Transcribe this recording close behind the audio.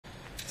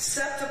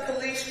SEPTA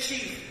Police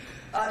Chief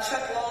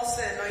Chuck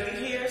Lawson, are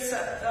you here?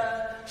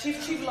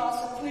 Chief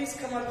Lawson, please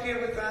come up here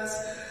with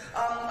us,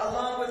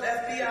 along with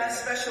FBI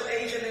Special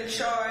Agent in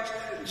Charge,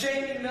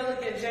 Jamie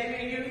Milligan. Jamie,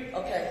 are you?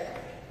 Okay.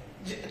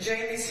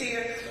 Jamie's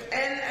here.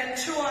 And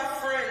to our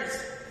friends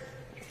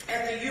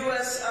at the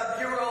U.S.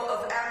 Bureau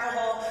of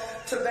Alcohol,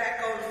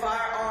 Tobacco, and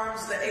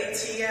Firearms, the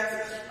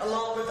ATF,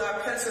 along with our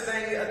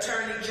Pennsylvania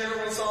Attorney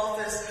General's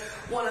Office,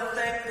 want to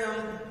thank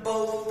them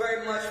both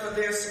very much for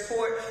their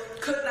support.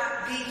 Could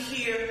not be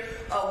here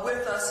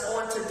with us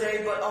on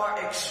today, but are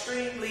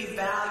extremely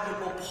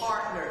valuable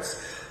partners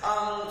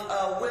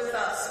with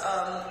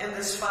us in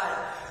this fight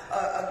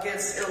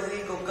against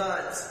illegal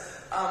guns.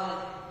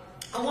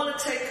 I want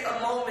to take a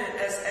moment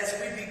as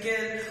we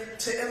begin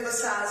to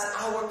emphasize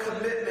our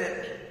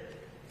commitment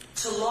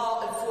to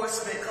law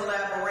enforcement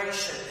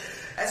collaboration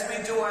as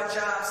we do our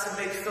jobs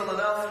to make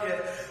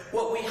Philadelphia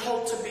what we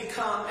hope to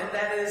become, and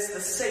that is the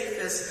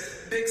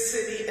safest big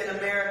city in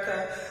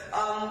America.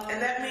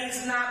 And that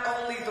means not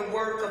only the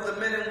work of the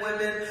men and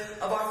women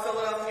of our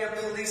Philadelphia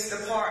Police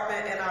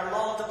Department and our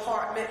law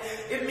department,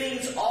 it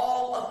means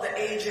all of the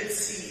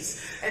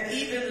agencies and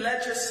even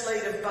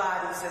legislative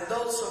bodies and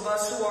those of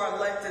us who are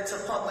elected to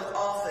public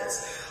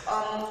office.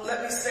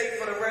 Let me state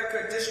for the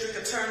record,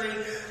 District Attorney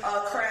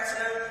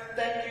Krasner,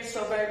 thank you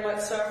so very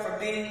much, sir, for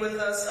being with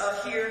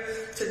us here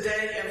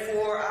today and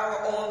for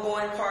our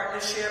ongoing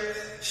partnership.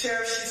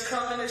 Sheriff, she's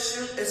coming as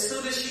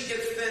soon as she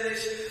gets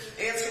finished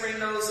answering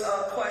those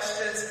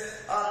questions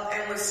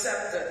and with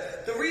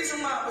SEPTA. The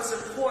reason why it was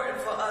important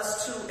for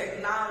us to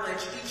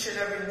acknowledge each and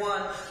every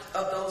one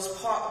of those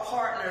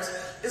partners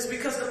is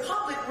because the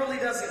public really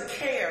doesn't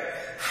care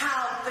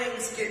how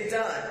things get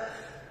done.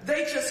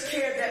 They just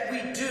care that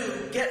we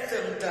do get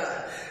them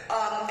done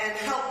and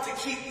help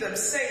to keep them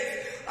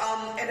safe.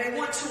 And they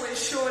want to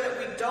ensure that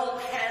we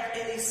don't have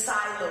any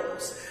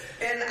silos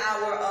in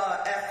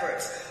our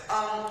efforts.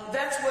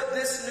 That's what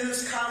this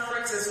news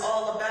conference is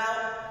all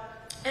about.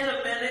 In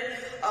a minute,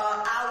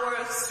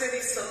 our city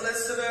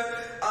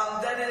solicitor,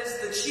 that is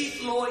the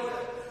chief lawyer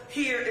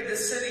here in the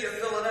city of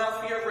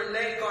Philadelphia,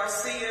 Renee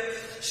Garcia,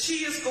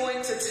 she is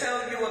going to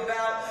tell you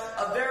about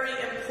a very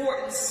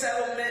important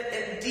settlement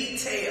in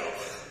detail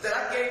that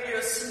I gave you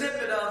a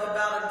snippet of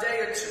about a day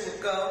or two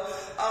ago,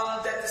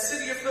 that the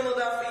city of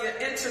Philadelphia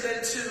entered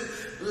into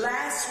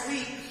last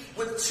week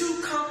with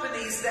two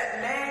companies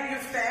that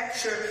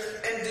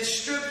manufacture and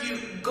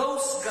distribute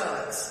ghost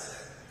guns.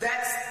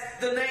 That's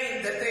the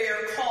name that they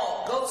are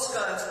called, ghost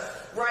guns,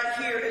 right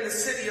here in the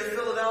city of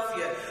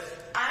Philadelphia.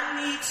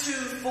 I need to,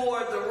 for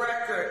the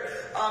record,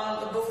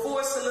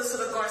 before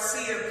Solicitor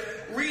Garcia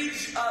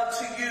reads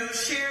to you,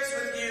 shares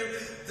with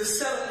you the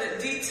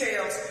settlement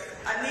details,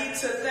 I need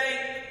to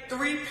thank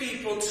three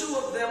people. Two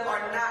of them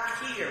are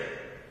not here.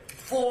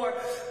 For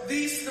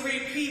these three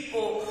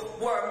people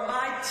were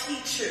my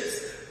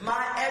teachers,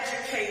 my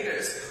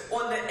educators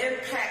on the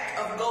impact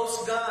of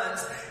ghost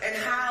guns and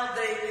how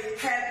they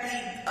had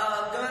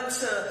begun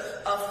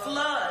to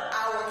flood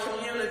our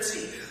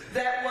community.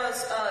 That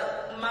was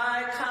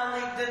my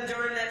colleague then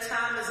during that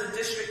time as a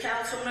district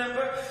council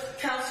member,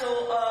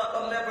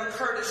 member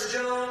Curtis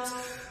Jones,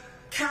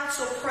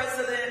 Council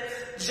President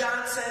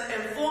Johnson,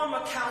 and former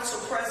Council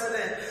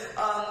President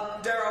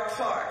Cherelle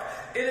Parker.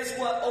 It is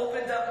what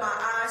opened up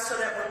my eyes so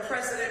that when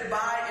President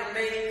Biden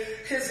made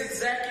his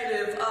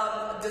executive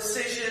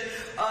decision,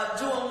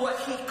 doing what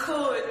he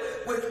could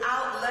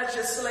without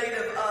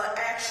legislative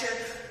action,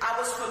 I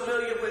was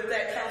familiar with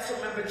that,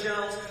 Councilmember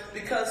Jones,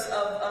 because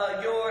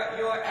of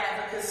your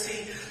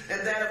advocacy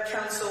and that of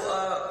Council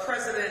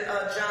President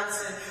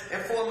Johnson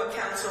and former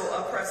Council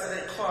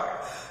President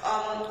Clark.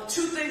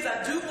 Two things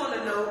I do want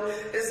to note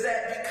is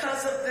that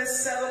because of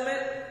this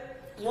settlement,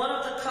 one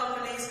of the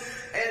companies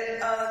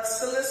and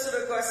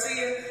Solicitor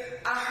Garcia,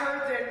 I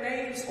heard their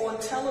names on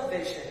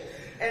television.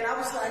 And I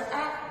was like,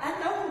 I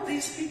know who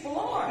these people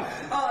are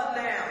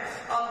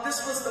now.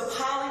 This was the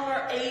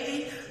Polymer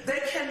 80.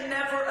 They can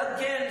never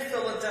again,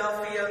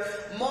 Philadelphia,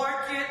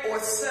 market or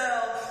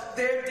sell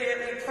their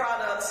dairy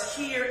products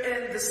here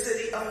in the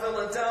city of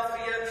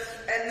Philadelphia.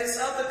 And this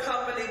other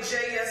company,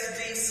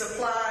 JSD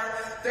Supply,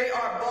 they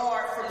are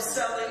barred from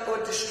selling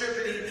or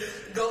distributing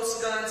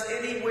ghost guns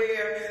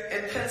anywhere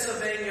in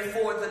Pennsylvania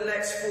for the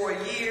next 4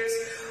 years.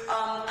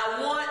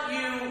 I want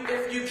you,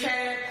 if you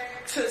can,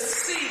 to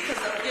see, because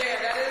yeah,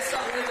 that is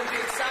something to be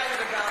excited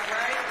about,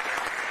 right?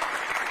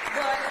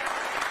 But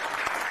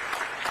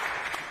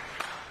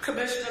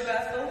Commissioner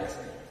Bethel,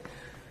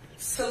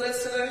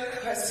 Solicitor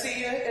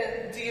Garcia,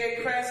 and DA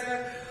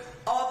Krasner,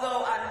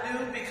 although I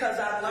knew because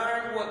I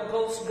learned what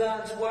ghost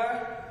guns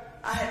were,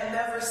 I had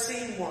never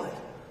seen one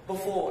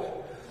before.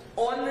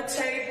 On the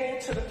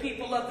table to the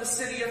people of the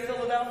city of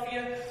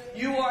Philadelphia,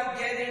 you are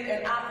getting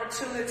an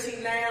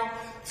opportunity now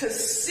to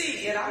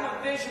see, and I'm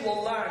a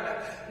visual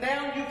learner.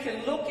 Now you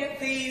can look at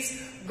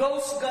these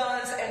ghost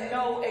guns and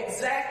know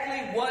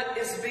exactly what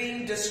is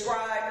being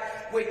described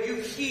when you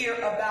hear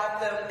about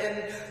them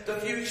in the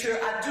future.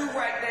 I do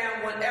right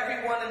now want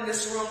everyone in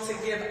this room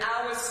to give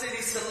our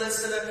city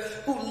solicitor,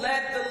 who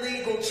led the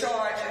legal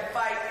charge and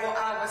fight for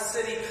our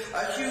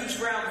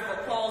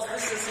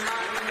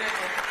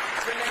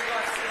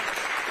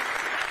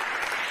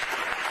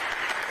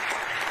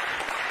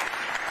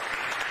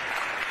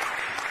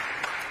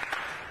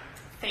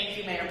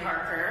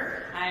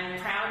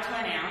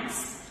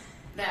announce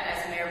that,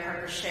 as Mayor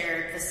Parker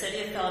shared, the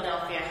City of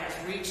Philadelphia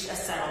has reached a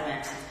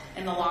settlement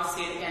in the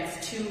lawsuit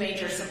against two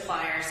major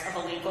suppliers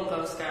of illegal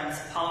ghost guns,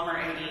 Polymer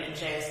 80 and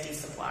JSD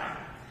Supply.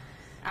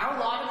 Our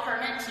law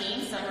department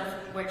team, some of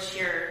which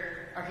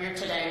are here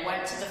today,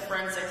 went to the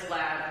forensics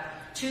lab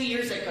 2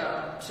 years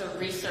ago to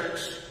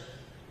research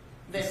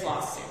this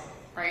lawsuit,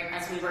 right,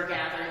 as we were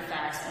gathering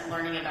facts and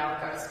learning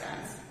about ghost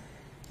guns.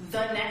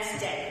 The next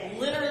day,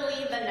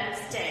 literally the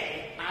next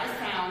day, I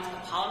found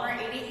a Polymer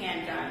 80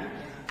 handgun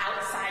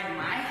outside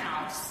my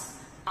house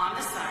on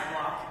the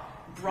sidewalk,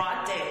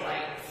 broad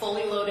daylight,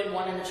 fully loaded,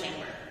 one in the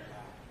chamber.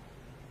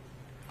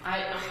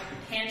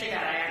 Hand to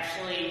God, I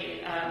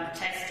actually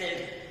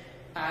texted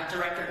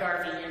Director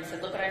Garvey and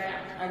said, look what I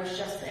found. I was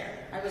just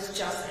there. Look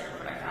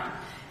what I found.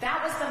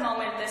 That was the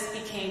moment this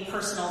became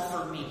personal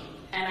for me.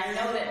 And I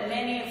know that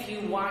many of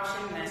you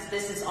watching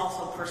this is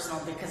also personal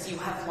because you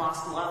have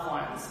lost loved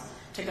ones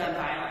to gun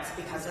violence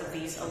because of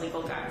these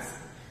illegal guns.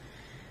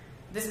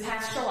 This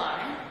past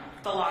July,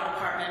 the law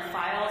department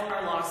filed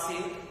our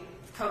lawsuit,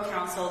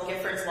 co-counsel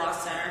Giffords Law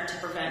Center to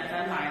Prevent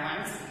Gun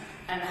Violence,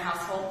 and the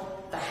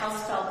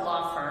Hausfeld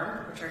Law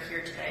Firm, which are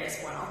here today as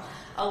well,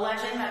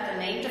 alleging that the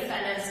named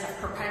defendants have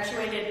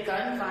perpetuated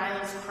gun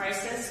violence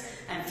crisis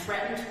and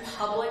threatened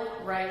public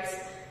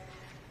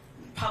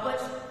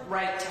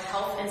right to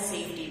health and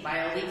safety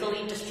by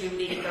illegally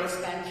distributing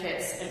ghost gun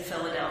kits in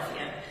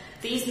Philadelphia.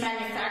 These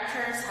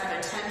manufacturers have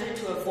attempted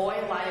to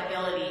avoid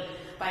liability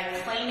by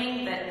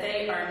claiming that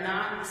they are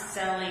not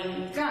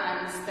selling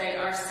guns, they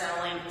are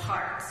selling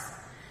parts.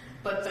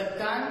 But the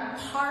gun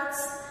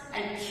parts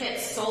and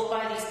kits sold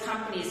by these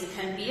companies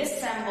can be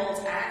assembled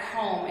at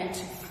home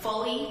into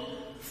fully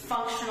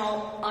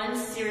functional,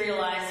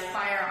 unserialized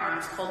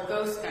firearms called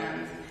ghost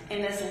guns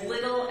in as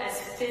little as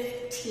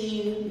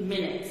 15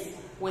 minutes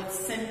with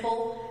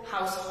simple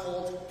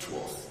household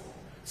tools.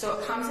 So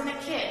it comes in a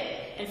kit.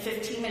 In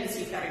 15 minutes,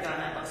 you've got a gun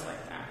that looks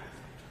like that.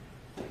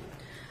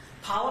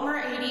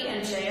 Polymer 80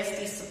 and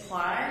JSD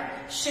Supply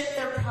ship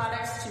their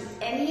products to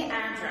any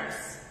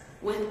address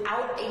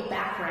without a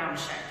background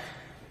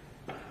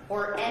check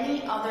or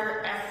any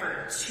other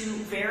effort to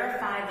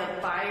verify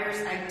the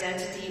buyer's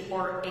identity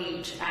or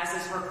age, as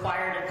is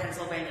required in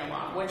Pennsylvania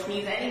law, which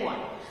means anyone,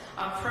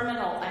 a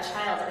criminal, a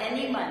child,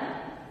 anyone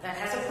that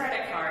has a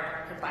credit card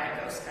could buy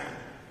a ghost gun.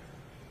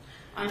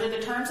 Under the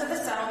terms of the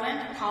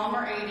settlement,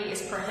 Polymer 80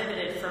 is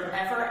prohibited from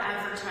ever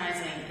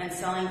advertising and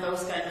selling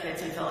ghost gun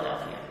kits in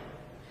Philadelphia.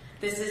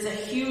 This is a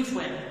huge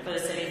win for the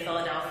City of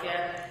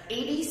Philadelphia.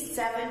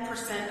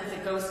 87% of the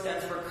ghost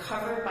guns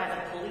recovered by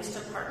the police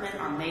department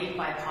are made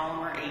by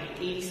Polymer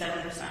 80,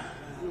 87%.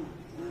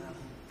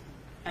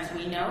 As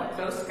we know,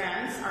 ghost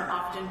guns are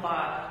often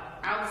bought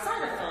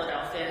outside of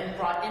Philadelphia and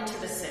brought into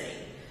the city.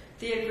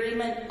 The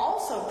agreement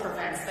also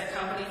prevents the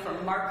company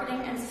from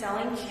marketing and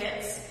selling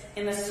kits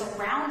in the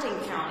surrounding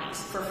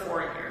counties for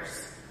 4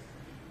 years.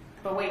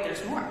 But wait,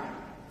 there's more.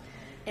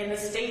 In the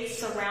states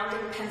surrounding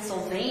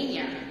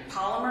Pennsylvania,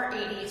 Polymer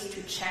 80 is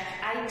to check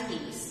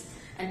IDs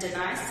and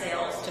deny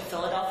sales to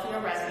Philadelphia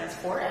residents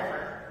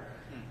forever,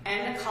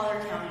 and the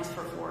colored counties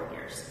for 4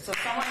 years. So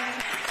someone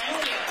can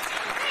thank you,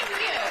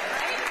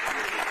 right?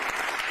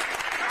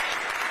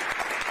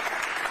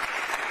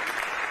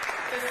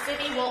 The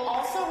city will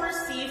also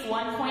receive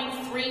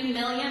 $1.3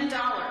 million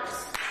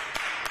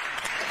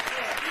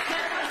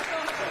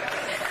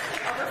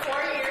over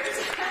 4 years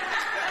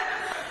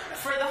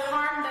for the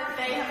harm that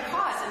they have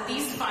caused. And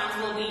these funds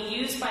will be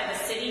used by the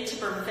city to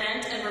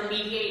prevent and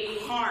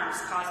remediate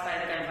harms caused by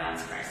the gun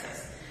violence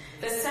crisis.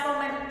 The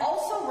settlement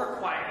also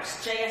requires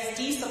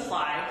JSD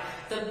Supply,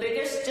 the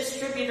biggest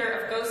distributor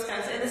of ghost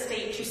guns in the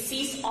state, to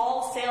cease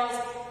all sales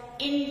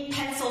in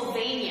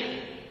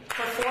Pennsylvania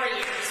for 4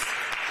 years.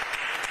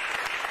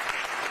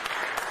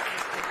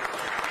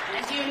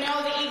 And do you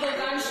know the Eagle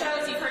Gun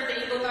Shows? You've heard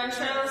the Eagle Gun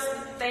Shows?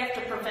 They have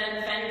to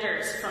prevent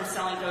vendors from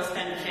selling ghost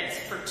gun kits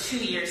for 2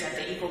 years at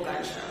the Eagle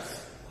Gun Shows.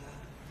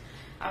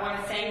 I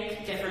want to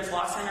thank Giffords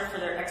Law Center for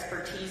their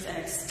expertise and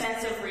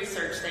extensive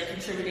research they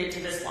contributed to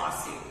this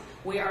lawsuit.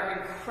 We are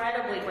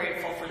incredibly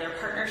grateful for their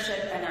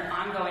partnership and their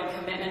ongoing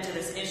commitment to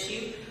this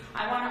issue.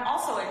 I want to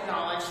also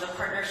acknowledge the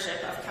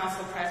partnership of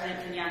Council President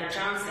Kenyatta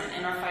Johnson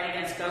in our fight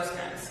against ghost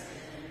guns.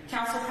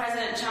 Council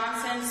President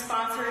Johnson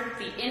sponsored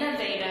the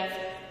innovative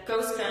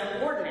Ghost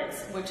Gun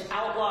Ordinance, which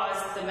outlaws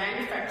the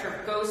manufacture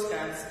of ghost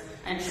guns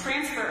and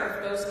transfer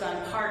of ghost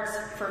gun parts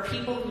for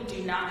people who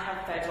do not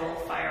have federal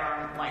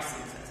firearm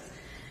licenses.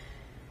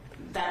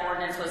 That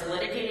ordinance was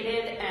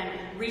litigated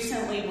and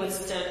recently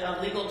withstood a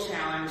legal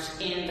challenge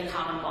in the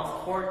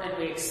Commonwealth Court, and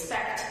we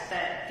expect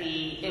that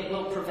it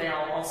will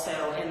prevail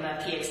also in the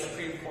PA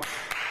Supreme Court.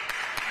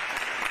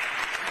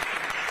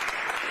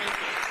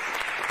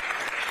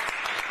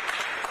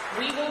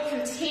 Thank you. We will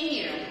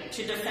continue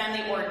to defend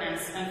the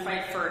ordinance and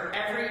fight for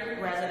every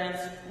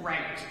resident's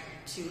right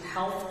to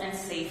health and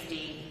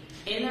safety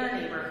in their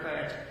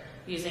neighborhood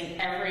using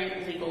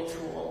every legal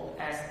tool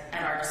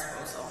at our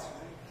disposal.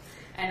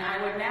 And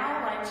I would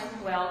now like to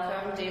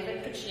welcome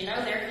David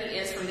Pacino. There he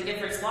is from the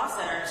Giffords Law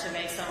Center to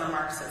make some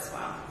remarks as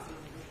well.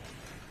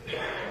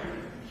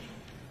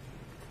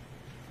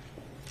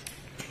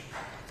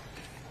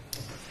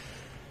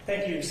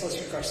 Thank you,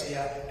 Solicitor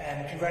Garcia,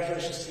 and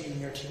congratulations to you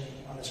and your team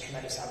on this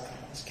tremendous outcome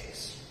in this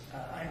case.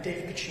 I'm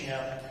David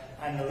Pacino.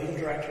 I'm the Legal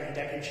Director and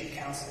Deputy Chief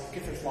Counsel of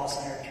Giffords Law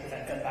Center to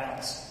Prevent Gun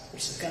Violence,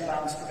 which is a gun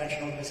violence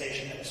prevention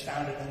organization that was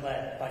founded and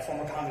led by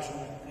former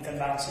Congresswoman and gun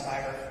violence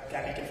survivor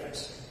Gabby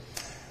Giffords.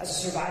 As a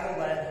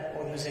survivor-led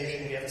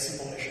organization, we have a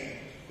simple mission,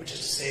 which is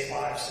to save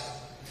lives.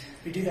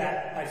 We do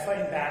that by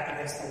fighting back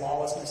against the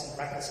lawlessness and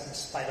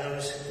recklessness by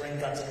those who bring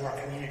guns into our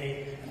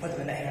community and put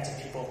them in the hands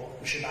of people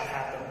who should not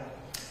have them.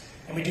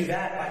 And we do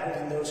that by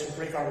holding those who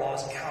break our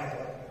laws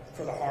accountable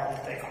for the harm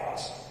that they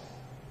cause.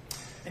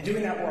 In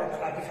doing that work,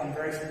 I've become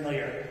very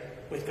familiar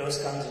with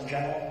ghost guns in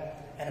general,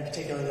 and in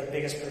particular the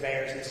biggest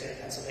purveyors in the state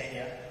of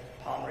Pennsylvania,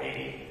 Palmer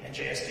 80 and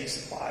JSD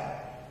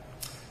Supply.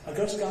 A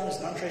ghost gun is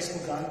an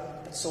untraceable gun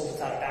that's sold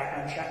without a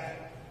background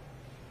check.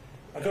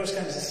 A ghost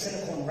gun is a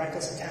cynical and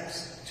reckless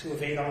attempt to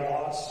evade our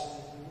laws.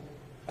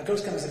 A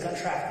ghost gun is a gun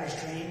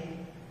trafficker's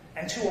dream,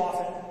 and too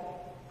often,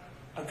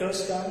 a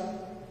ghost gun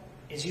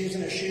is used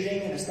in a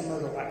shooting and it's the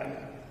murder weapon.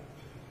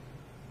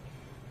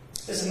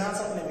 This is not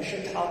something that we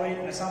should tolerate,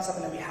 and it's not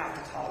something that we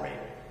have to tolerate.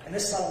 And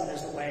this settlement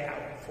is the way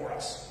out for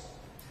us.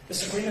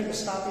 This agreement will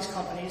stop these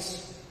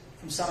companies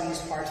from selling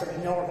these parts that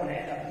we know are going to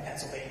end up in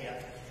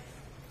Pennsylvania.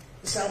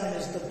 The settlement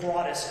is the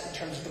broadest in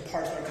terms of the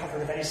parts that are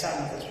covered of any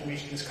settlement that's been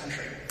reached in this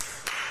country.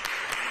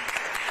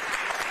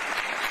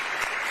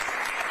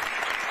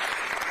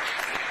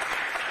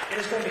 It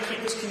is going to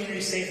keep this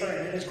community safer,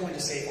 and it is going to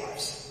save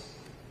lives.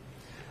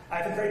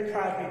 I've been very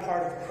proud to be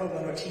part of the pro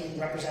bono team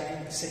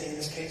representing the city in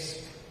this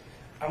case.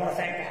 I want to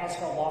thank the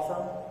Housefeld Law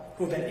Firm,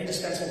 who have been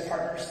indispensable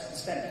partners and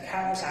spent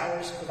countless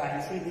hours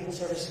providing free legal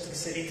services to the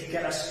city to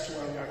get us to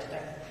where we are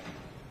today.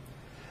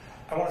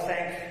 I want to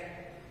thank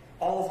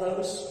all of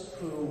those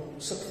who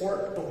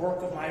support the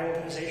work of my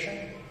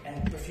organization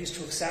and refuse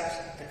to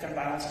accept that gun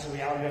violence is a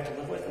reality we have to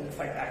live with and to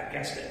fight back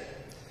against it.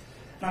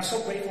 And I'm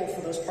so grateful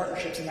for those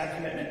partnerships and that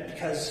commitment,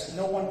 because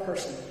no one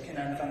person can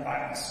end gun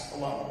violence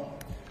alone.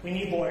 We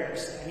need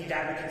lawyers, we need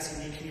advocates,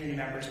 we need community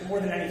members, but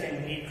more than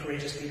anything, we need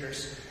courageous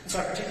leaders. And so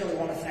I particularly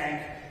want to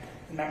thank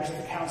the members of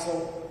the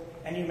council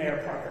and you, Mayor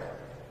Parker,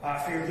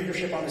 for your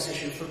leadership on this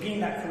issue, for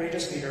being that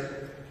courageous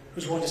leader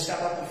who's willing to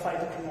step up and fight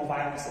the criminal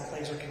violence that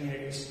plagues our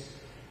communities,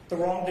 the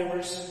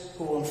wrongdoers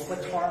who will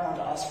inflict harm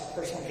onto us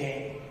for personal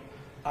gain.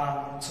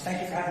 So thank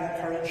you for having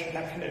that courage and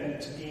that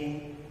commitment to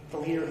being the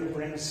leader who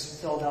brings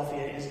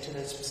Philadelphia into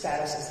this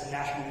status as the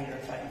national leader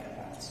in fighting gun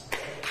violence.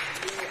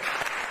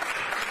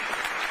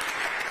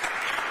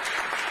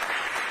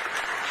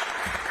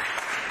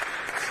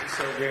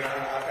 So again,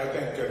 I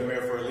thank the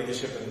Mayor for her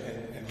leadership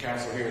and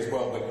council here as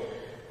well, but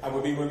I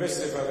would be remiss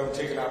if I don't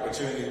take an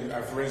opportunity.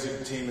 Our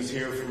forensic team is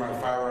here from our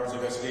firearms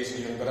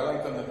investigation unit, but I'd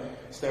like them to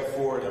step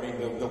forward. I mean,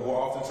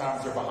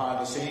 oftentimes they're behind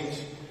the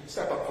scenes.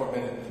 Step up for a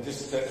minute,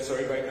 just so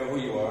everybody know who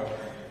you are,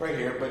 right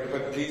here.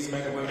 But these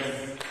men and women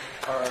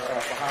are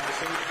behind the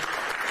scenes.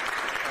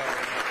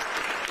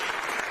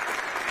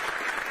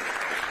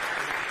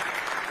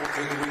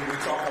 We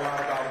talk a lot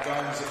about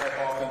guns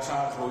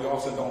oftentimes, but we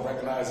also don't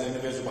recognize the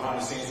individual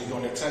behind the scenes who are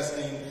doing their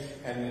testing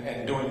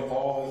and doing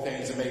all the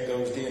things to make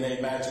those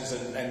DNA matches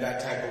and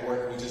that type of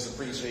work. We just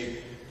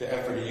appreciate the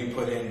effort that you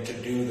put in to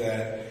do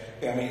that.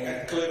 I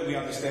mean, clearly we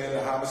understand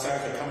that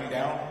homicides are coming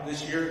down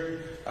this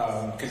year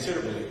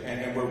considerably,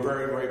 and we're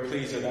very, very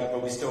pleased with that,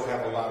 but we still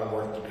have a lot of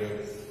work to do.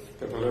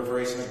 The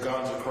proliferation of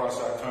guns across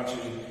our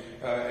country,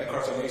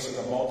 across our nation, is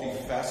a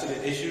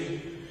multifaceted issue.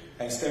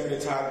 And stemming the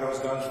tide of those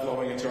guns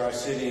flowing into our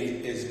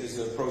city is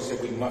the approach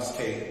that we must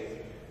take.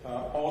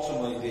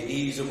 Ultimately, the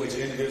ease at which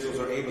individuals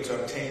are able to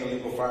obtain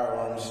illegal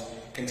firearms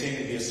continue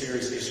to be a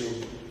serious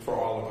issue for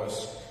all of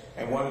us.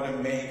 And one of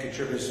the main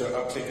contributors to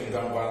uptick in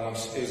gun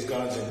violence is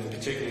guns, and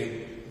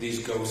particularly these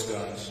ghost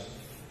guns.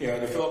 You know,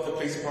 the Philadelphia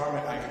Police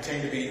Department, I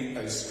continue to be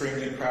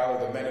extremely proud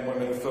of the men and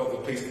women of the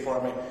Philadelphia Police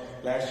Department.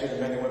 Last year,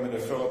 the men and women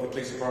of the Philadelphia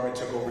Police Department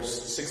took over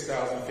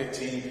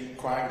 6,015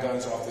 crime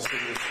guns off the city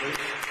of the street.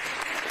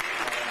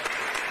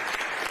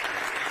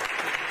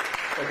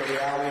 But the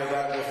reality of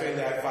that, within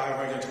that,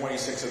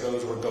 526 of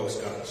those were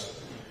ghost guns.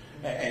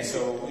 And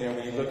so, you know,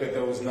 when you look at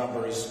those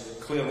numbers,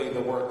 clearly the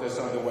work that's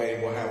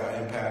underway will have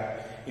an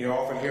impact. You know,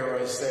 often hear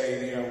us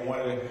say, you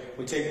know,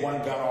 we take one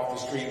gun off the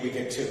street, we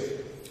get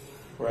two,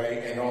 right?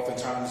 And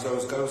oftentimes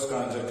those ghost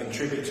guns are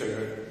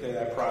contributor to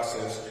that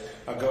process.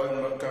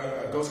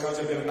 Ghost guns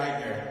have been a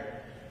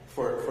nightmare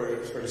for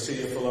the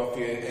city of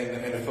Philadelphia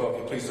and the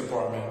Philadelphia Police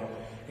Department.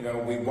 You know,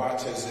 we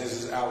watch, as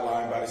is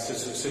outlined by the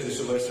city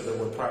solicitor,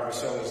 where private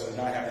sellers do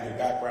not have to do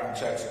background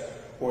checks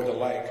or the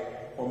like.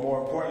 Or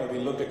more importantly,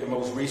 we looked at the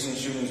most recent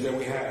shootings that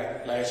we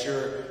had. Last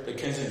year, the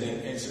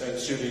Kensington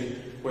shooting,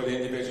 where the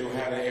individual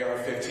had an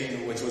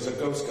AR-15, which was a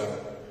ghost gun.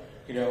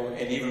 You know,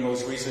 and even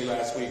most recently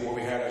last week, where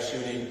we had a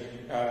shooting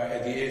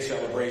at the Id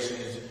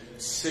celebrations,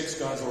 6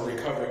 guns were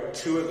recovered.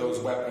 2 of those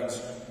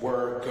weapons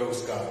were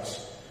ghost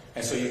guns.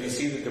 And so you can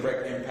see the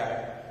direct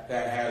impact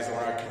that has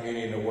on our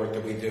community and the work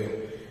that we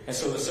do. And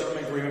so the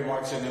settlement agreement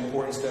marks an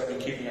important step in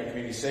keeping our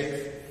community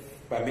safe,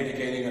 By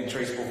mitigating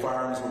untraceable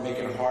firearms, we're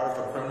making it harder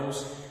for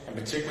criminals, and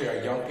particularly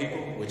our young people,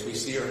 which we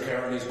see are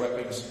carrying these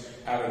weapons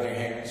out of their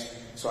hands.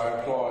 So I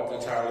applaud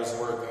the tireless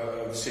work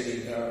of the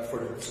city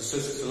for the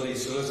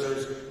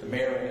solicitors, the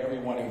mayor, and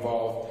everyone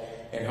involved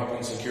in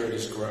helping secure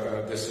this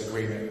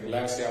agreement.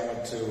 Lastly, I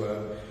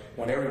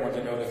want everyone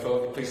to know that the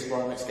Philadelphia Police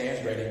Department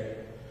stands ready,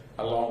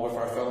 along with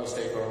our fellow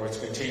stakeholders,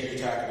 to continue to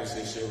tackle this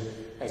issue.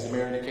 As the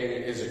mayor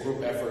indicated, it is a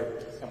group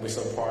effort, and we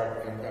so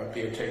part and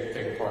take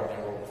a part in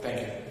that role.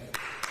 Thank you.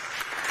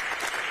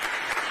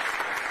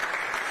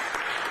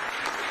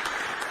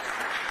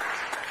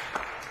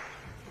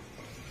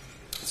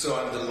 So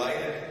I'm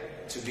delighted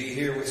to be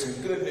here with some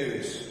good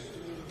news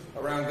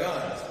around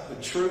guns. The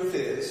truth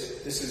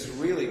is, this is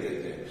really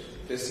good news.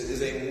 This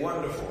is a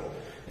wonderful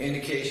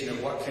indication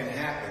of what can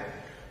happen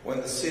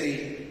when the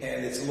city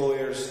and its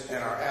lawyers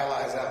and our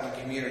allies out in the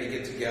community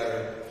get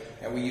together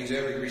and we use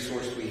every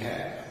resource we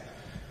have.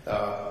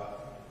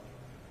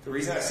 The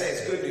reason I say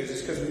it's good news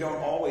is because we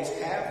don't always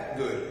have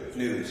good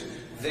news.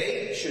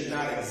 They should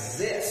not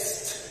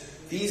exist.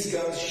 These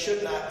guns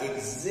should not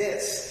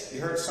exist.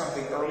 You heard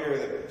something earlier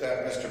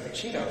that Mr.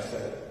 Pacino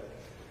said.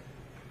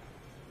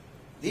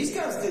 These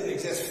guns didn't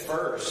exist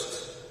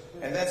first,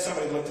 and then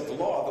somebody looked at the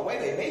law. The way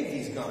they made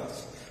these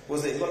guns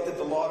was they looked at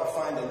the law to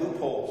find the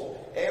loopholes.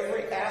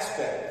 Every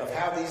aspect of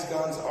how these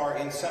guns are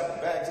in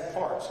separate bags of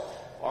parts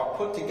are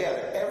put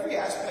together. Every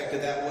aspect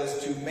of that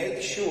was to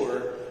make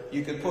sure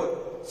you could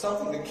put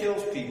something that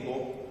kills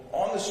people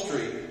on the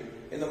street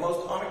in the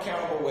most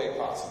unaccountable way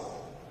possible.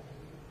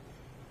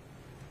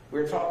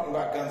 We're talking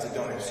about guns that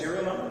don't have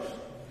serial numbers.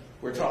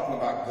 We're talking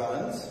about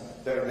guns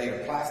that are made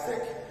of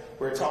plastic.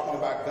 We're talking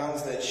about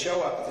guns that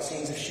show up at the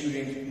scenes of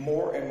shooting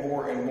more and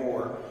more and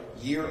more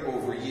year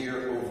over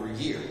year over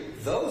year.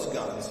 Those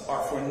guns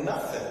are for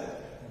nothing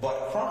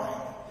but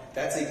crime.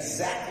 That's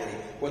exactly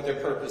what their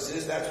purpose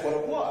is. That's what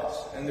it was.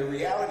 And the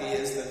reality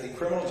is that the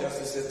criminal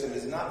justice system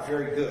is not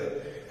very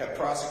good at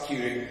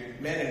prosecuting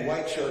men in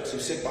white shirts who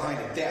sit behind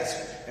a desk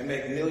and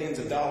make millions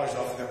of dollars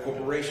off of their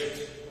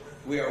corporations.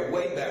 We are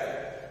way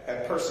better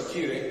at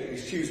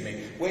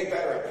way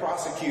better at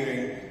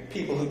prosecuting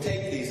people who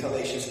take these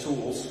hellacious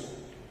tools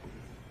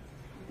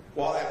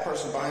while that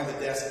person behind the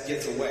desk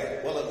gets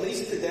away. Well, at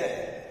least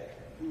today,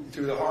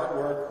 through the hard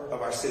work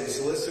of our city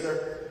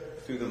solicitor,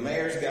 through the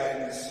mayor's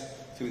guidance,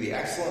 through the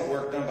excellent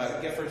work done by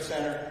the Gifford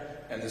Center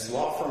and this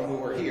law firm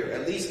who are here,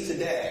 at least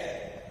today,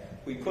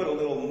 we put a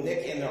little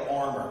nick in their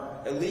armor.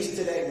 At least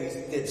today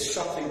we did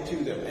something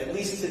to them. At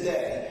least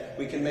today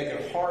we can make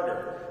it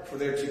harder for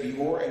there to be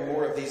more and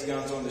more of these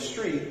guns on the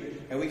street,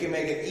 and we can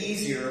make it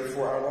easier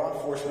for our law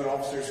enforcement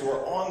officers who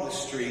are on the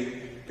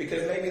street,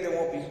 because maybe there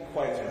won't be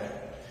quite as many.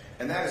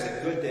 And that is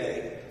a good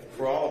day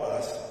for all of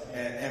us.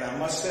 And I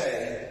must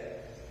say,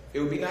 it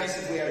would be nice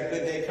if we had a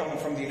good day coming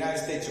from the United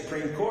States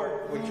Supreme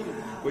Court,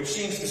 which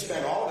seems to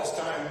spend all of its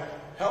time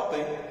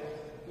helping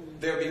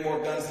there be more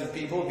guns than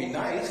people. It would be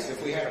nice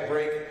if we had a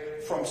break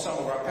from some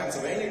of our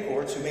Pennsylvania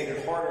courts who made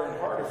it harder and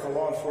harder for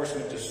law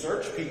enforcement to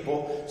search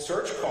people,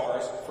 search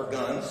cars for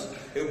guns.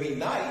 It would be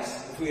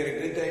nice if we had a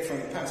good day from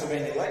the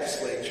Pennsylvania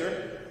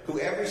legislature, who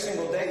every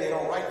single day they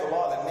don't write the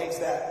law that makes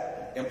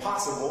that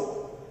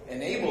impossible,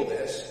 enable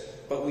this,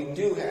 but we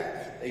do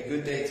have a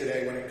good day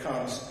today when it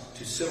comes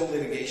to civil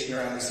litigation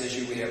around this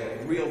issue. We have a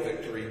real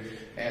victory,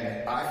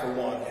 and I, for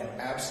one, am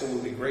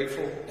absolutely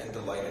grateful and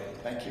delighted.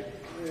 Thank you.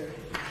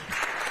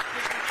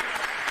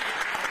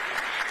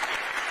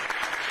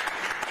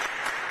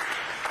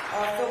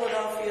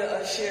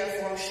 Philadelphia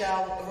Sheriff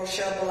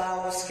Rochelle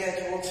Bilal was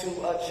scheduled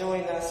to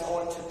join us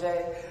on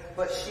today,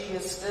 but she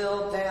is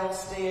still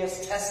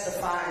downstairs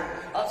testifying,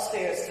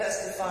 upstairs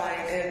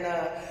testifying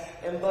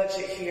in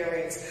budget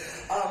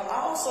hearings.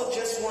 I also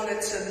just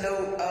wanted to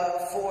note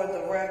for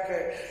the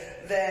record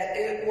that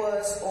it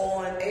was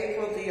on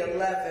April the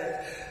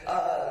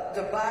 11th,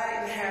 the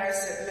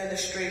Biden-Harris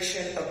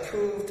administration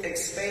approved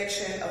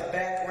expansion of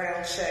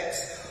background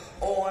checks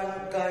on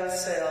gun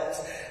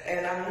sales.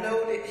 And I'm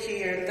noted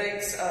here,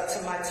 thanks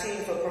to my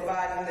team for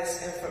providing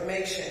this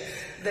information,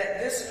 that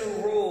this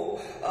new rule,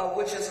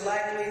 which is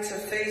likely to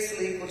face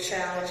legal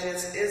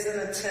challenges, is an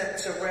attempt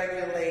to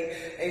regulate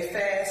a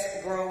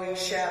fast-growing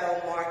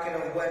shadow market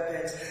of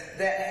weapons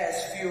that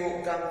has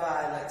fueled gun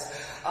violence.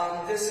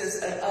 This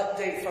is an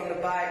update from the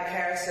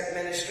Biden-Harris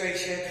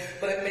administration,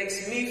 but it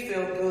makes me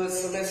feel good,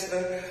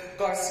 Solicitor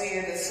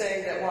Garcia, to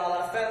say that while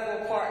our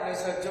federal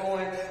partners are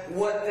doing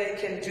what they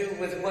can do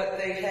with what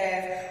they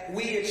have,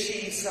 we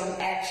achieved some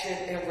action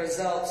and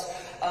results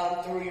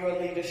through your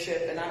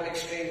leadership, and I'm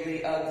extremely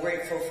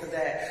grateful for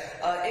that.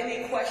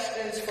 Any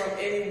questions from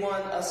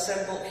anyone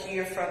assembled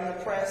here from the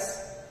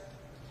press?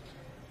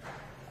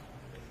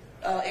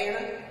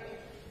 Anna?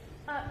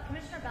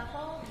 Commissioner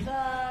Bethel,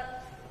 the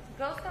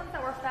ghost guns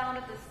that were found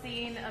at the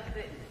scene of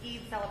the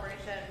Eid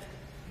celebration,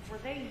 were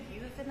they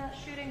used in that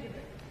shooting?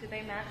 Did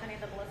they match any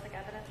of the ballistic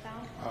evidence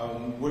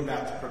found? We're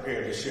not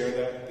prepared to share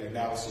that. The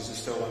analysis is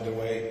still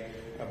underway,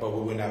 but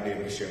we will not be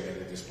able to share that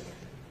at this point.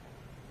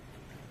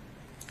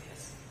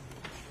 Yes.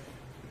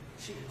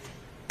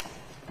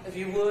 If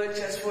you would,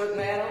 just would,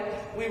 madam.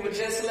 We were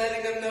just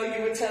letting them know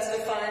you were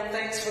testifying.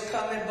 Thanks for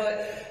coming.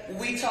 But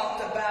we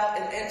talked about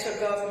an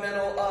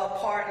intergovernmental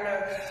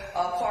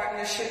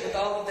partnership with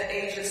all of the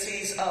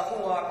agencies who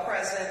are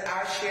present.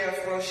 Our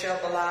Sheriff, Rochelle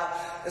Bilal,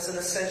 is an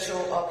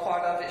essential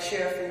part of it.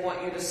 Sheriff, we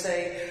want you to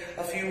say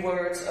a few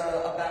words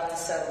about the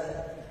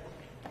settlement.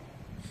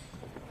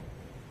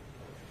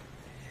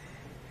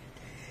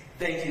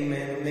 Thank you,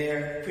 Madam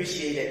Mayor.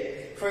 Appreciate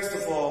it. First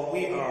of all,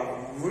 we are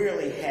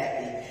really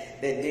happy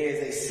that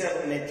there's a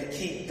settlement to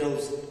keep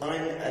those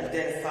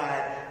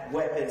unidentified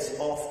weapons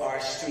off our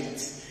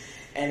streets.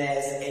 And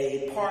as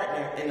a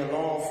partner in the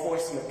law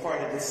enforcement part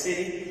of the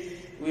city,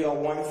 we are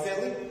one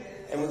Philly,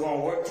 and we're going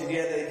to work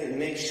together to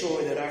make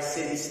sure that our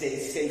city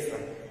stays safer,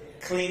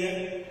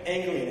 cleaner,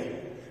 and greener.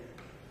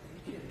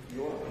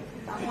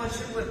 I want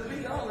you with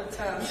me all the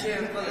time,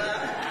 Sheriff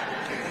Bilal.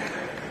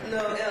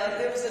 No,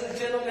 there was a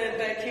gentleman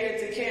back here at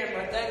the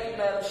camera. Thank you,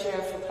 Madam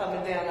Sheriff, for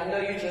coming down. I know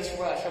you just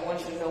rushed. I want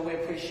you to know we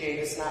appreciate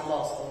it. It's not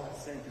lost on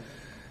us.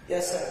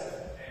 Yes, sir. I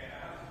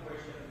have a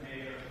question,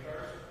 Mayor.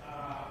 First,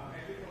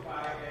 can you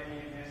provide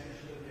any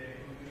message to the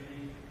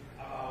community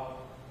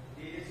about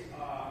this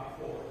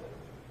before?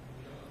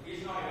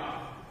 It's not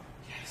enough.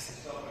 Yes.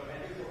 So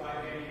can you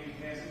provide any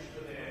message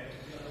to the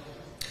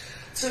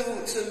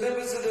To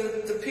members of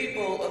the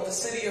people of the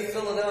city of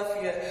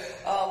Philadelphia,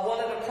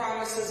 one of the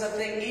promises I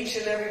think each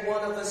and every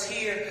one of us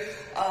here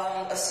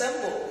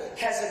assembled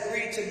has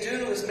agreed to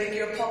do is make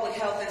your public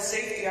health and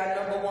safety our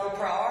 #1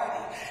 priority.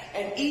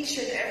 And each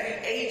and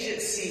every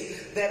agency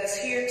that is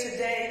here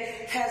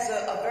today has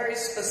a very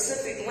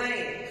specific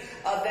lane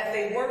that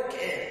they work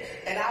in.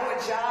 And our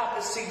job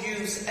is to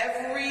use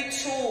every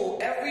tool,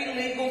 every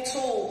legal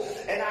tool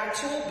in our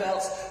tool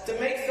belts to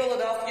make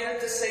Philadelphia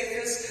the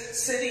safest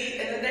city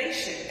in the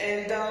nation.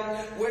 And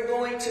we're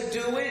going to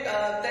do it.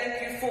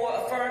 Thank you for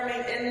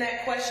affirming in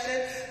that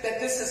question that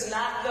this is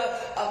not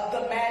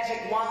the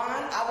magic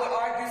wand. I would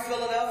argue,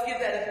 Philadelphia,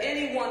 that if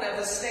anyone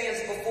ever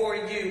stands before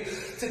you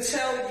to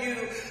tell you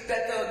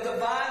that the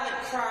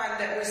violent crime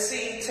that we're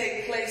seeing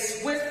take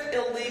place with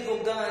illegal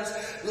guns,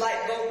 like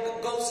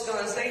ghost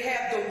guns, they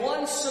have the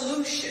one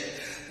solution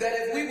that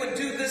if we would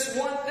do this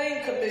one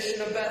thing,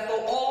 Commissioner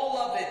Bethel, all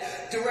of it,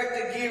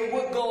 Director Gear,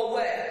 would go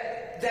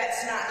away.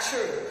 That's not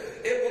true.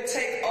 It will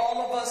take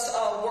all of us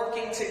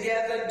working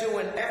together,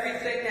 doing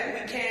everything that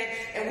we can,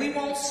 and we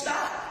won't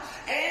stop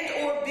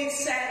and or be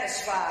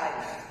satisfied.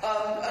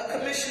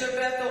 Commissioner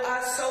Bethel,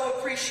 I so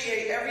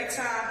appreciate every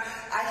time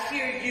I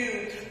hear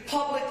you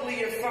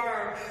publicly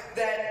affirm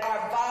that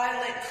our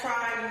violent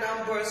crime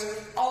numbers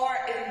are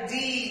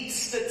indeed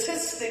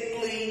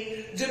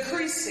statistically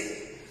decreasing.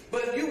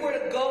 But if you were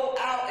to go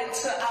out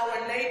into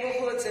our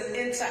neighborhoods and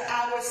into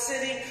our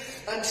city,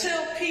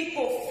 until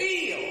people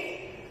feel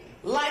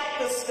like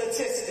the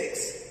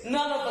statistics,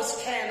 none of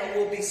us can or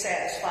will be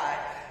satisfied.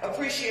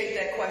 Appreciate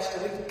that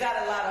question. We've got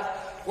a lot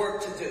of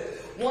work to do.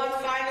 One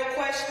final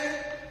question.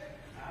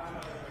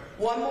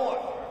 One more.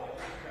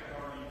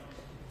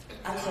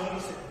 I'm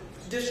sorry,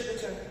 District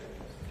Attorney.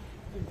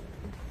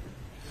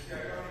 Can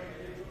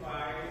you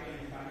provide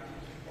any financial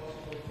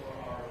possible for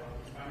our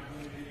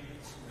community?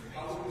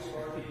 How will we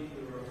work in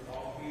your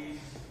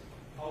office?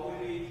 How will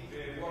we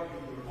work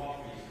in your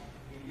office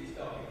in this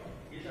topic?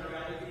 It's a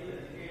reality that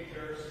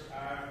teenagers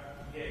are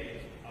getting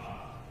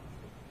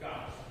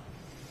guns.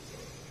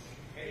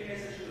 Any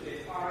message to the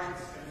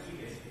parents and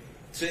kids?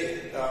 Sí,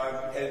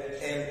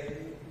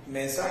 el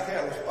mensaje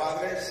a los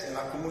padres en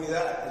la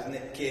comunidad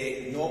es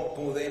que no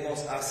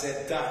podemos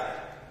aceptar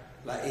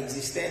la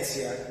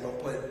existencia, la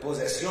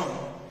posesión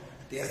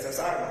de estas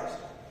armas.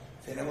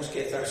 Tenemos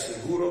que estar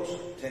seguros,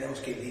 tenemos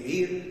que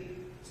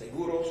vivir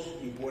seguros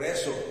y por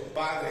eso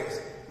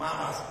padres,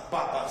 mamás,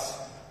 papas,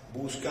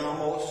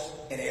 buscamos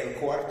en el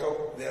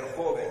cuarto del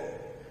joven.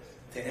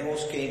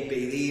 Tenemos que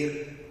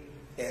impedir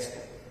esto.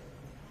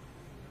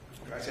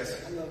 Gracias.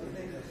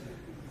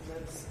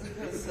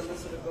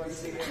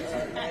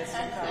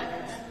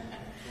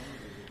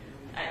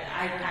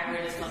 I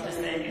really just want to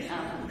say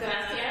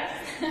gracias.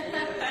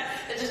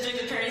 The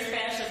district attorney's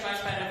Spanish is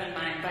much better than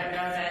mine, but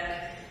know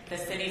that the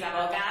city's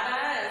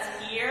abogada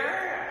is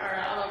here. Our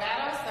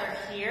abogados are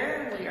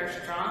here. We are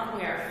strong.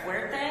 We are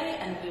fuerte,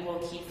 and we will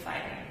keep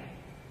fighting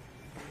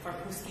for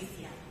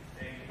justicia.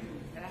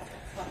 Gracias.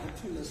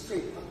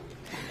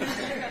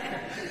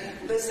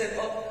 Listen,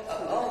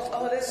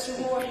 there's two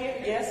more here.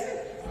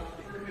 Yes?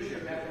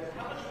 Commissioner,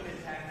 how much of an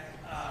impact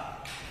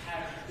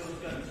have those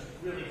guns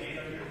really made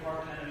on your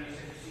department? I know you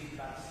said you see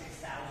about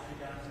 6,000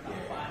 guns, about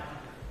 500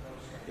 of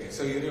those. Yeah,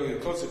 so you're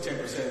close to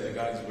 10% of the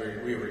guns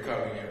we're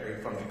recovering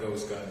from the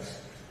ghost guns.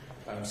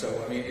 So,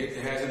 I mean, it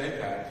has an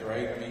impact,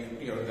 right? I mean,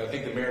 I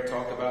think the mayor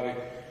talked about it.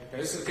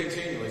 And this is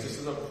continuous. This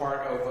is a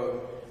part of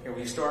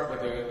we start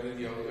with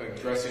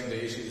addressing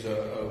the issues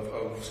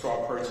of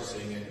straw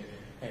purchasing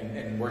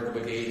and working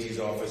with the AG's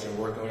office and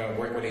working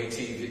with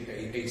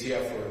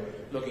ATF for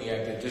looking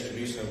at the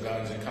distribution of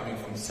guns and coming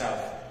from the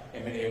South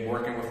and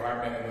working with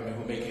our men and women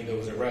who are making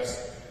those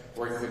arrests,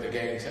 working with the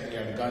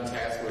gun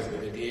task force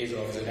with the DA's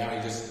office, and now he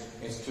just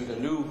instituted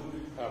a new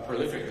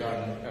prolific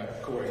gun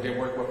coordinator. They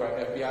work with our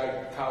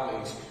FBI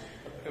colleagues.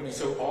 I mean,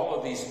 so all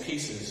of these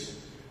pieces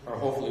are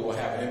hopefully will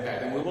have an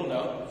impact, and we will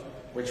know.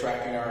 We're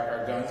tracking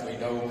our guns. We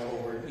know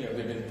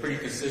they've been pretty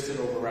consistent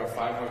over around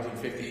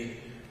 550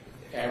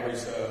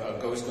 average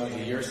ghost guns a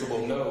year. So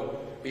we'll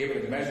be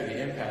able to measure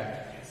the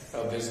impact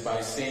of this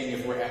by seeing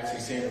if we're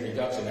actually seeing a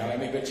reduction. Now that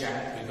may be a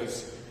challenge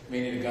because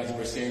many of the guns that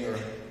we're seeing are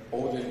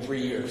older than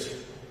 3 years.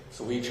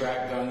 So we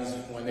track guns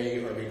when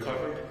they are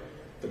recovered.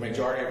 The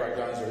majority of our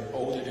guns are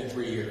older than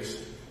 3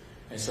 years.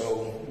 And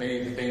so many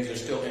of the things are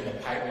still in the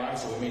pipeline,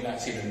 so we may not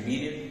see an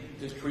immediate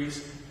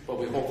decrease, but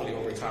we hopefully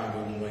over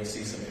time we will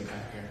see some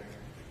impact here.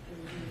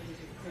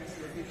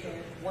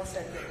 One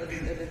second,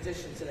 in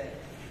addition to that.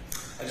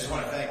 I just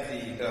want to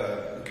thank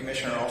the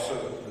commissioner and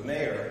also the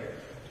mayor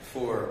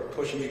for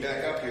pushing me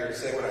back up here to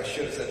say what I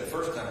should have said the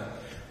first time,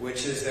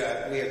 which is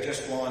that we have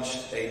just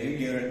launched a new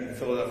unit in the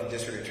Philadelphia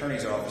District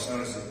Attorney's Office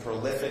known as the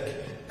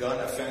Prolific Gun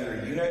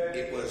Offender Unit.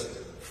 It was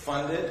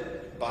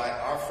funded by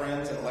our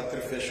friends and elected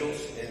officials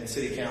in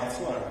City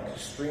Council, and I'm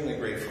extremely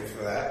grateful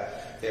for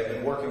that. They have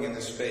been working in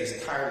this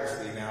space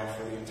tirelessly now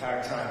for the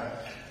entire time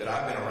that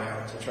I've been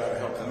around to try to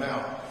help them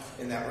out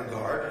in that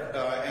regard.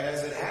 And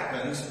as it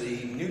happens,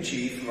 the new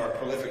chief of our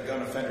Prolific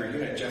Gun Offender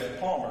Unit, Jeff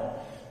Palmer,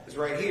 is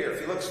right here.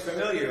 If he looks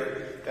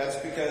familiar, that's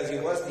because he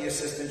was the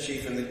assistant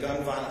chief in the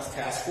Gun Violence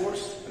Task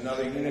Force,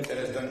 another unit that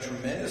has done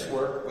tremendous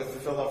work with the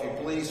Philadelphia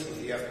Police,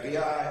 with the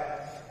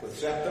FBI, with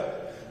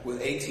SEPTA,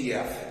 with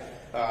ATF.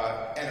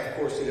 And of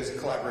course, it is a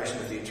collaboration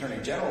with the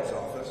Attorney General's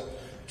office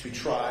to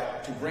try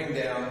to bring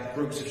down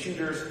groups of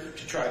shooters,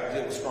 to try to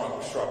deal with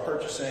straw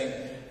purchasing,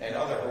 and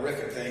other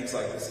horrific things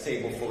like this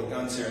table full of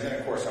guns here. And then,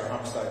 of course, our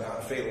homicide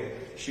non-fatal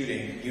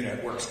shooting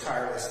unit works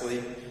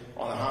tirelessly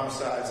on the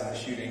homicides and the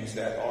shootings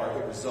that are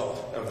the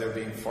result of there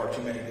being far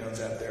too many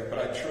guns out there. But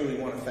I truly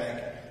want to thank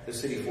the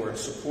city for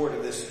its support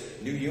of this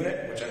new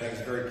unit, which I think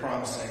is very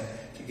promising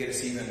to get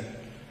us even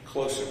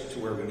closer to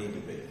where we need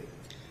to be.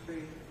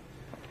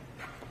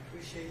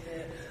 Appreciate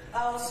that.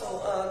 I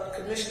also,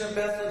 Commissioner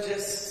Bethel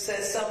just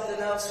said something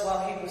else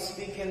while he was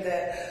speaking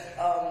that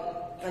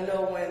I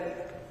know when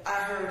I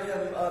heard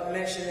him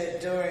mention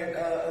it during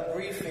a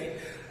briefing,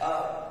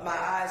 my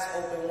eyes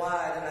opened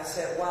wide and I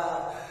said,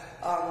 wow,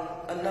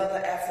 another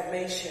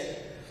affirmation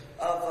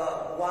of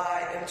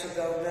why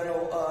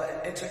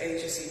intergovernmental and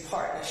interagency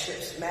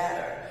partnerships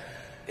matter.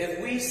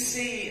 If we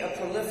see a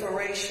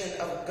proliferation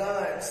of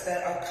guns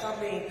that are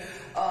coming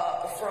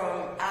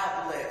from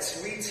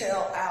outlets,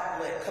 retail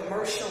outlet,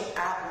 commercial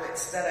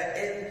outlets that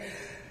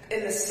are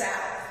in the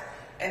South,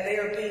 and they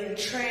are being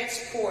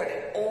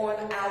transported on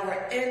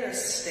our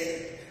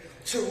interstate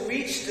to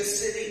reach the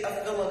city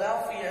of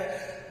Philadelphia,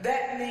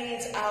 that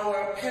means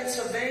our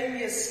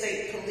Pennsylvania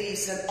State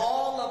Police and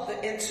all of the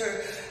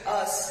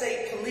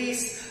interstate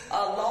police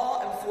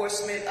law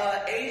enforcement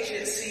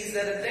agencies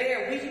that are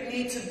there, we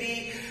need to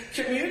be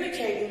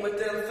communicating with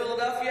them.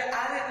 Philadelphia,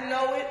 I didn't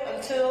know it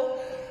until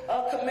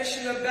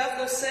Commissioner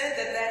Bethel said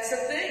that that's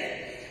a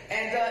thing.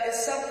 And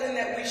it's something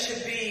that we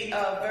should be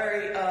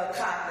very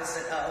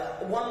cognizant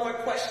of. One more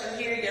question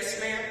here. Yes,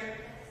 ma'am?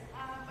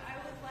 I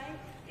would like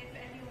if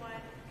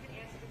anyone could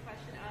answer the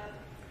question of,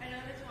 I know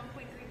there's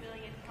 $1.3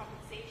 billion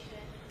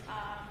compensation.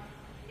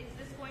 Is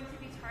this going to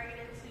be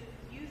targeted to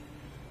youth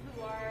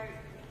who are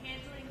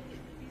handling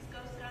these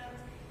ghost guns?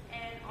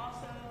 And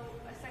also,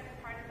 a second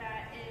part of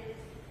that is,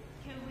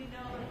 can we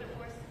know a little bit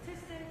more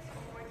statistics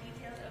or more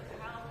details of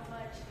how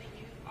much the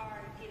youth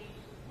are getting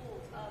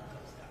hold of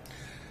ghost guns?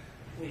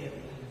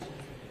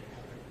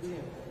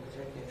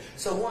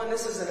 So one,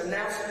 this is an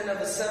announcement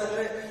of a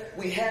settlement.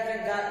 We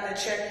haven't gotten a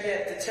check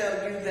yet to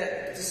tell you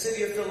that the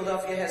city of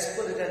Philadelphia has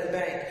put it at the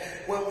bank.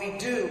 When we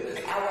do,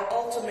 our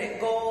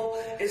ultimate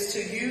goal is to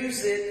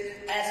use it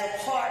as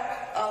a part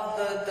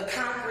of the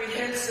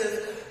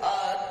comprehensive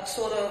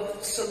sort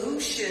of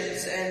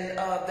solutions and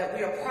that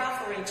we are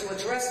proffering to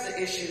address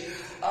the issue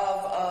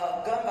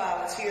of gun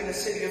violence here in the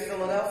city of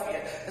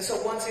Philadelphia. And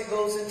so once it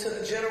goes into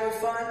the general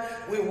fund,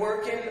 we're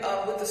working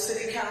with the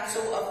City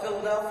Council of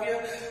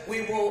Philadelphia.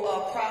 We will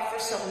proffer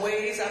some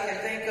ways. I can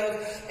think of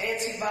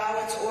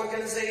anti-violence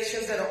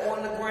organizations that are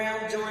on the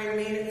ground doing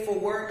meaningful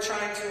work,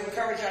 trying to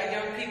encourage our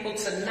young people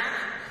to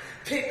not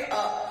pick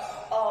up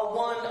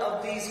one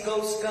of these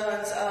ghost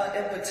guns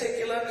in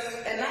particular,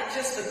 and not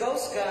just the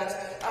ghost guns.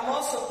 I'm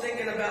also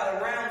thinking about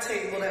a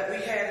roundtable that we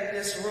had in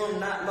this room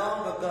not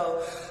long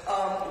ago,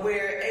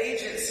 where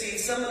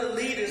agencies, some of the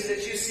leaders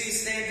that you see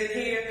standing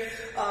here,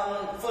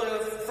 for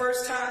the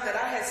first time that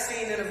I had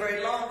seen in a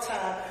very long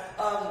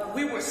time,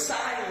 we were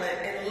silent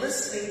and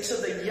listening to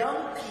the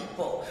young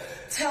people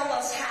tell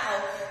us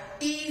how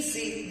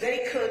easily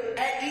they could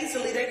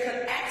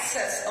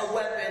access a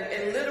weapon.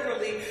 And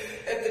literally,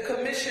 if the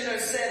commissioner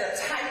said a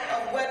type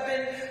of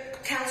weapon,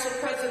 Council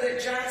President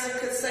Johnson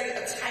could say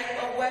a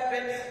type of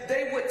weapon,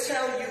 they would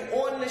tell you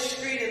on the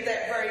street at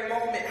that very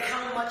moment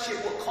how much it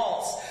would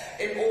cost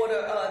in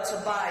order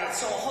to buy it.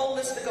 So a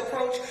holistic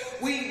approach.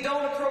 We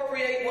don't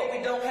appropriate what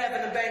we don't have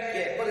in the bank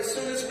yet, but as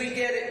soon as we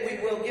get it,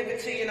 we will give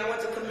it to you. And I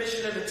want the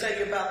commissioner to tell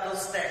you about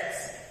those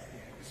stats.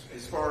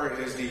 As far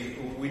as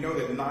we know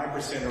that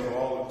 9% of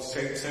all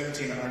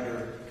 17 and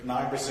under,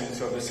 9%,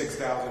 so the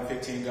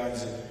 6,015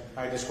 guns that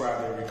I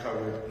described that are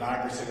recovered,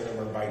 9% of them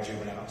are by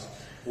juveniles.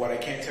 What I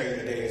can't tell you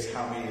today is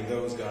how many of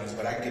those guns,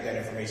 but I can get that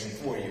information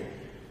for you,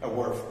 are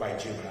worth by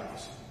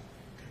juveniles.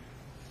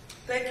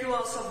 Thank you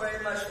all so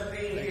very much for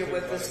being here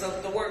with us.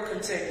 The work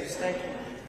continues. Thank you.